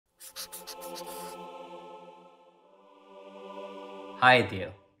Hi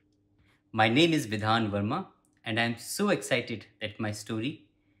there. My name is Vidhan Verma, and I am so excited that my story,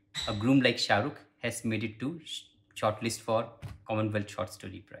 A Groom Like Shahrukh, has made it to shortlist for Commonwealth Short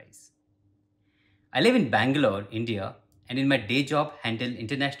Story Prize. I live in Bangalore, India, and in my day job handle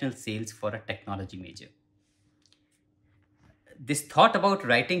international sales for a technology major. This thought about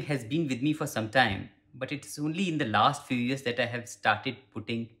writing has been with me for some time, but it's only in the last few years that I have started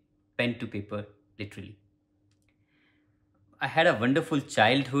putting pen to paper literally. I had a wonderful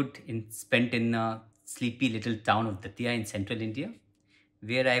childhood spent in a sleepy little town of Datia in central India,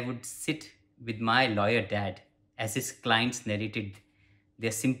 where I would sit with my lawyer dad as his clients narrated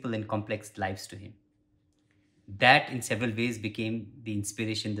their simple and complex lives to him. That, in several ways, became the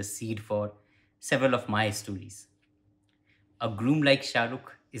inspiration, the seed for several of my stories. A Groom Like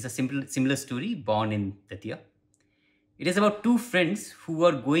Shahrukh is a similar story born in Datia. It is about two friends who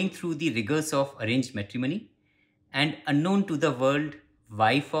are going through the rigors of arranged matrimony and unknown to the world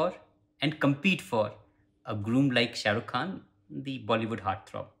vie for and compete for a groom like Shah Rukh Khan, the Bollywood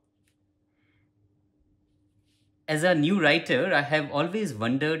heartthrob. As a new writer, I have always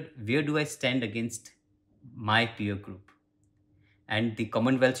wondered where do I stand against my peer group. And the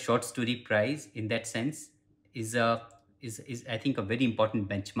Commonwealth Short Story Prize, in that sense, is a is I think a very important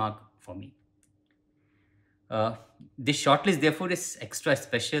benchmark for me. Uh, this shortlist, therefore, is extra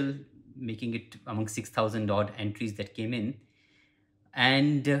special, making it among 6,000 odd entries that came in.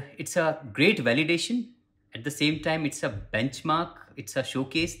 And it's a great validation. At the same time, it's a benchmark, it's a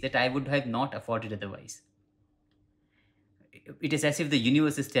showcase that I would have not afforded otherwise. It is as if the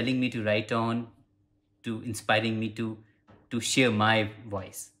universe is telling me to write on, to inspiring me to share my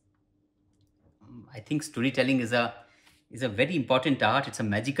voice. I think storytelling is a very important art. It's a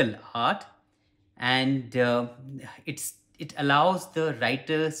magical art, and it allows the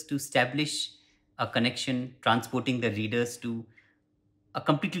writers to establish a connection, transporting the readers to a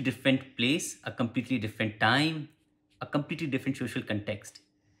completely different place, a completely different time, a completely different social context.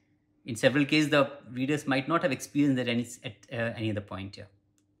 In several cases, the readers might not have experienced that any other point here.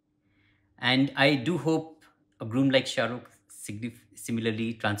 And I do hope a groom like Shahrukh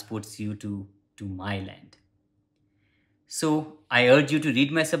similarly transports you to my land. So I urge you to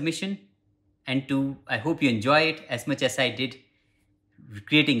read my submission and I hope you enjoy it as much as I did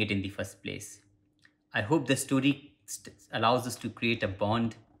creating it in the first place. I hope the story allows us to create a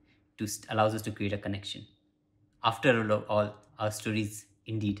bond, allows us to create a connection. After all, our stories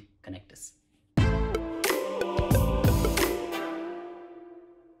indeed connect us.